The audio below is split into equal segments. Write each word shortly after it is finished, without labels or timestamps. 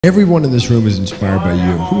Everyone in this room is inspired by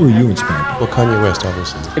you. Who are you inspired by? Well, Kanye West,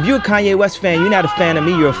 obviously. If you're a Kanye West fan, you're not a fan of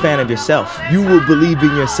me, you're a fan of yourself. You will believe in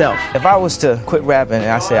yourself. If I was to quit rapping and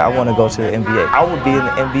I said I want to go to the NBA, I would be in the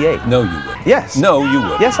NBA. No, you would. Yes. No, you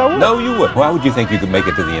would. Yes, I would. No, you would. Why would you think you could make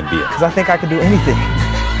it to the NBA? Because I think I could do anything.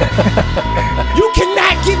 You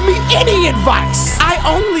cannot give me any advice. I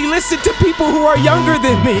only listen to people who are younger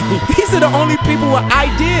than me. These are the only people with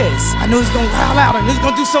ideas. I know he's gonna wild out and he's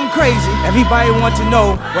gonna do something crazy. Everybody wants to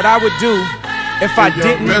know what I would do if I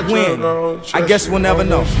didn't win. I guess we'll never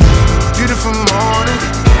know. Beautiful morning,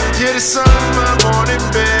 you're the sun of my morning,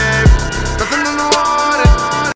 baby.